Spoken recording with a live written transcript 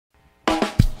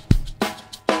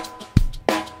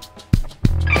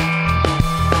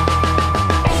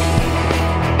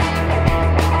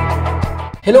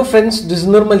Hello friends, this is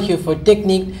Normal here for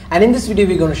Technique, and in this video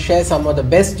we're going to share some of the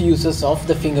best uses of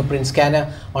the fingerprint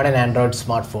scanner on an Android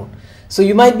smartphone. So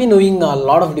you might be knowing a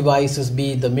lot of devices,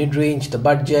 be it the mid-range, the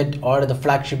budget or the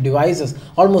flagship devices.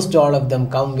 Almost all of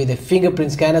them come with a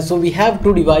fingerprint scanner. So we have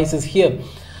two devices here.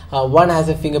 One has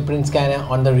a fingerprint scanner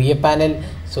on the rear panel,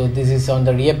 so this is on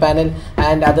the rear panel,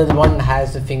 and other one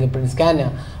has a fingerprint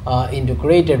scanner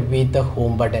integrated with the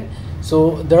home button.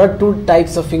 So there are two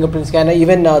types of fingerprint scanner.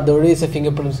 Even there is a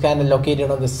fingerprint scanner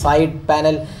located on the side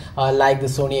panel like the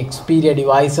Sony Xperia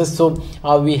devices. So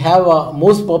we have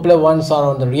most popular ones are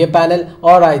on the rear panel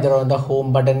or either on the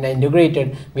home button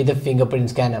integrated with the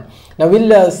fingerprint scanner. Now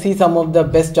we'll see some of the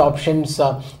best options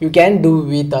you can do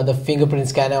with the fingerprint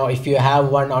scanner if you have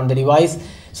one on the device.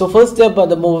 So first step,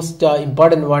 the most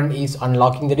important one is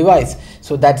unlocking the device.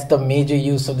 So that's the major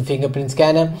use of the fingerprint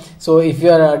scanner. So if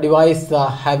your device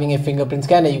having a fingerprint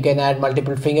scanner, you can add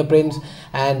multiple fingerprints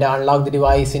and unlock the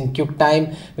device in quick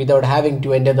time without having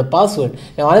to enter the password.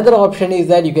 Now another option is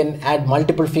that you can add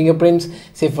multiple fingerprints.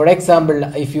 Say for example,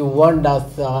 if you want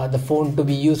the phone to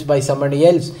be used by somebody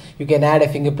else, you can add a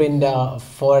fingerprint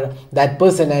for that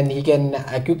person, and he can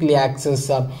quickly access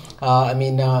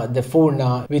the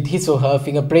phone with his or her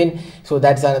fingerprint. So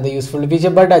that's another useful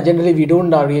feature, but generally we don't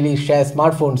really share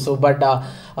smartphones. So but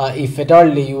if at all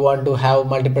you want to have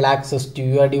multiple access to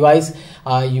your device,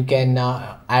 you can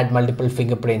add multiple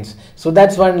fingerprints. So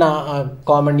that's one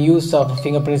common use of a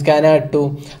fingerprint scanner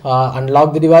to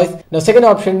unlock the device. Now second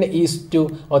option is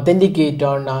to authenticate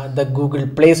on the Google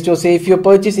Play Store. Say if you're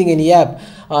purchasing any app,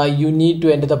 you need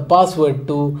to enter the password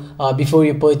to before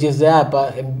you purchase the app.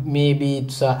 Maybe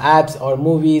it's apps or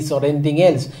movies or anything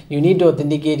else. You need to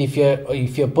authenticate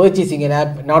if you're purchasing an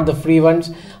app, not the free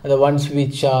ones, the ones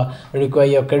which require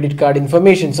your credit card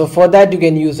information. So for that you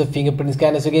can use a fingerprint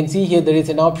scanner. So you can see here there is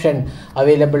an option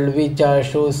available which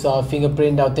shows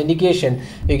fingerprint authentication.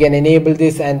 You can enable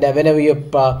this, and whenever you're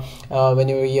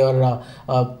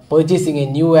purchasing a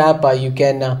new app, you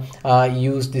can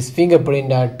use this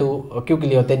fingerprint to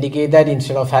quickly authenticate that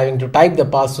instead of having to type the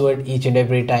password each and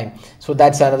every time. So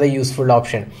that's another useful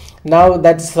option. Now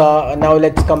let's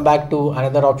come back to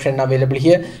another option available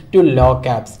here, to lock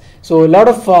apps. So a lot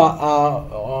of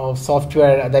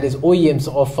software, that is OEMs,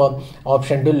 offer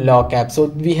option to lock apps. So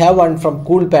we have one from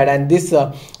Coolpad, and this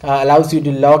allows you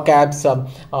to lock apps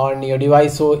on your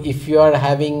device. So if you are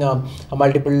having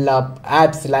multiple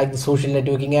apps like the social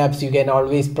networking apps, you can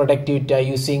always protect it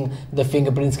using the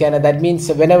fingerprint scanner. That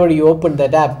means whenever you open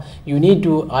that app, you need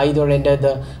to either enter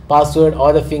the password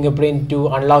or the fingerprint to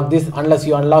unlock this. Unless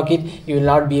you unlock it, you will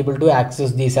not be able to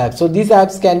access these apps. So these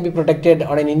apps can be protected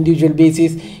on an individual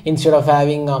basis. Instead of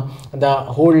having the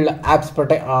whole apps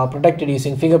protected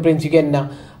using fingerprints, you can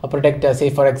protect say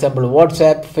for example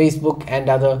WhatsApp, Facebook and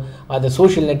other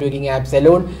social networking apps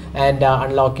alone, and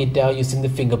unlock it using the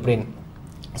fingerprint.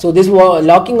 So this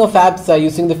locking of apps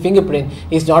using the fingerprint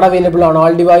is not available on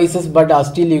all devices, but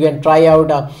still you can try out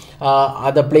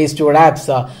other Play Store apps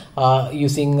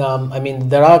using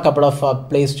there are a couple of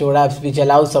Play Store apps which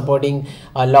allow supporting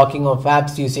locking of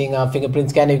apps using fingerprint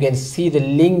scanner. You can see the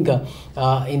link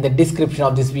in the description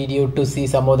of this video to see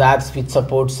some of the apps which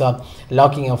supports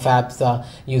locking of apps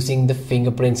using the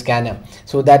fingerprint scanner.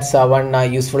 So that's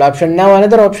one useful option. Now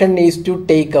another option is to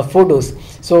take photos.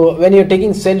 So when you're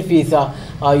taking selfies,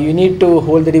 you need to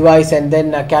hold the device and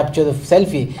then capture the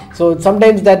selfie. So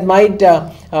sometimes that might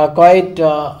quite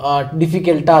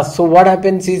difficult task. So what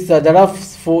happens is there are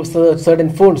certain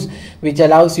phones which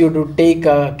allows you to take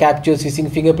captures using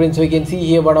fingerprint. So you can see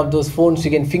here one of those phones.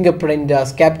 You can fingerprint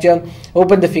capture,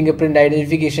 open the fingerprint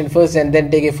identification first, and then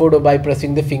take a photo by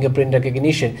pressing the fingerprint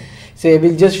recognition. So I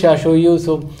will just show you.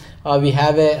 So we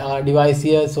have a device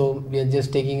here, so we are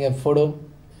just taking a photo.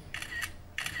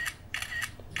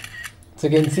 So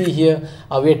you can see here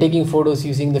we are taking photos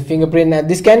using the fingerprint, and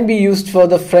this can be used for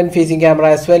the front facing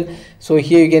camera as well. So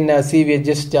here you can see we are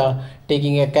just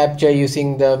taking a capture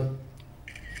using the,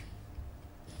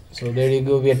 so there you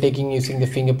go, we are taking using the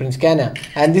fingerprint scanner,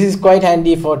 and this is quite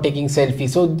handy for taking selfies.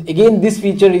 So again, this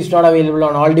feature is not available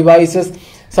on all devices.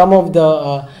 Some of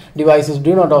the devices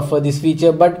do not offer this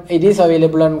feature, but it is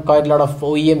available on quite a lot of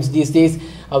OEMs these days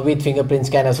with fingerprint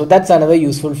scanner. So that's another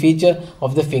useful feature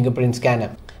of the fingerprint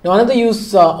scanner. Now another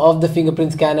use of the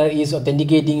fingerprint scanner is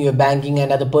authenticating your banking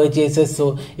and other purchases.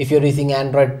 So if you're using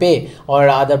Android Pay or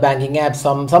other banking apps,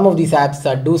 some of these apps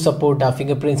do support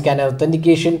fingerprint scanner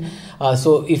authentication.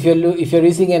 So if you're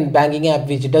using a banking app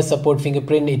which does support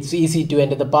fingerprint, it's easy to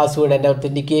enter the password and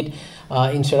authenticate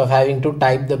instead of having to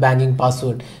type the banking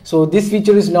password. So this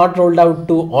feature is not rolled out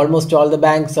to almost all the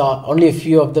banks. Only a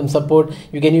few of them support.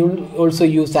 You can also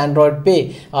use Android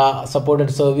Pay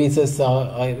supported services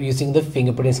using the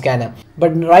fingerprint scanner.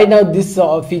 But right now this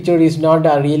feature is not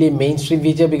a really mainstream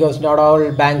feature because not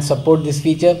all banks support this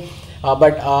feature.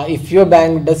 But if your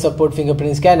bank does support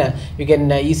fingerprint scanner, you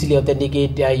can easily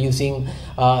authenticate using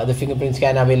the fingerprint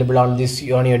scanner available on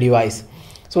your device.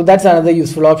 So that's another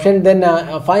useful option. Then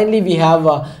finally we have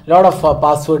a lot of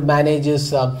password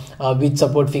managers which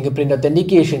support fingerprint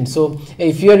authentication. So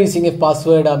if you are using a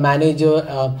password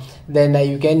manager, then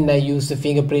you can use the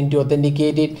fingerprint to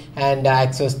authenticate it and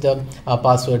access the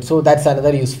password. So that's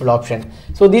another useful option.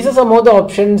 So these are some of the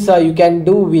options you can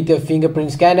do with your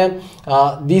fingerprint scanner.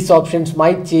 These options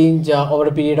might change over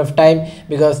a period of time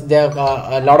because there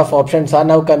are a lot of options are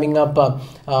now coming up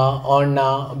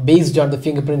based on the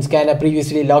fingerprint scanner.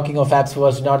 Previously locking of apps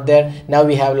was not there. Now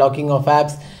we have locking of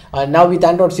apps. Now with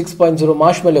Android 6.0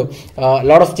 Marshmallow, a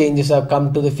lot of changes have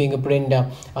come to the fingerprint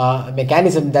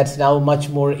mechanism that's now much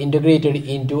more integrated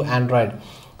into Android.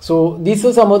 So these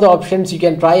are some of the options you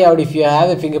can try out if you have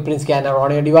a fingerprint scanner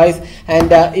on your device.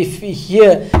 And if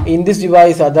here in this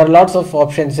device there are lots of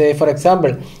options. Say for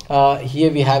example,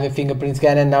 here we have a fingerprint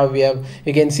scanner. Now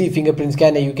you can see fingerprint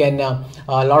scanner. You can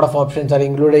a lot of options are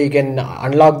included. You can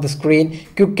unlock the screen,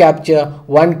 quick capture,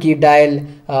 one key dial,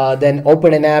 then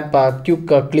open an app, quick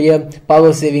clear,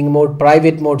 power saving mode,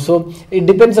 private mode. So it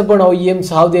depends upon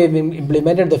OEMs how they have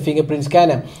implemented the fingerprint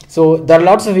scanner. So there are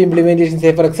lots of implementations.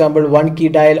 Say for example, one key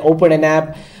dial, open an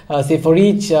app. Say for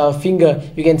each finger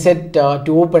you can set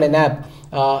to open an app.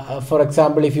 For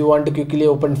example, if you want to quickly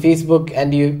open Facebook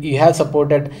and you have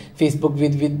supported Facebook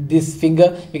with this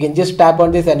finger, you can just tap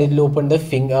on this and it will open the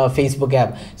Facebook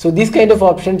app. So these kind of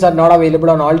options are not available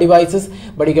on all devices,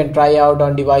 but you can try out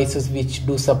on devices which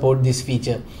do support this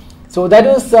feature. So that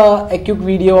was a quick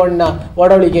video on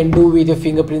what all you can do with your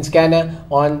fingerprint scanner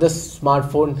on the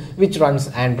smartphone which runs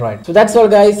Android. So that's all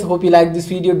guys. Hope you like this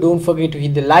video. Don't forget to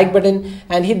hit the like button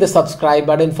and hit the subscribe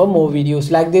button for more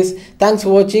videos like this. Thanks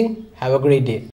for watching. Have a great day.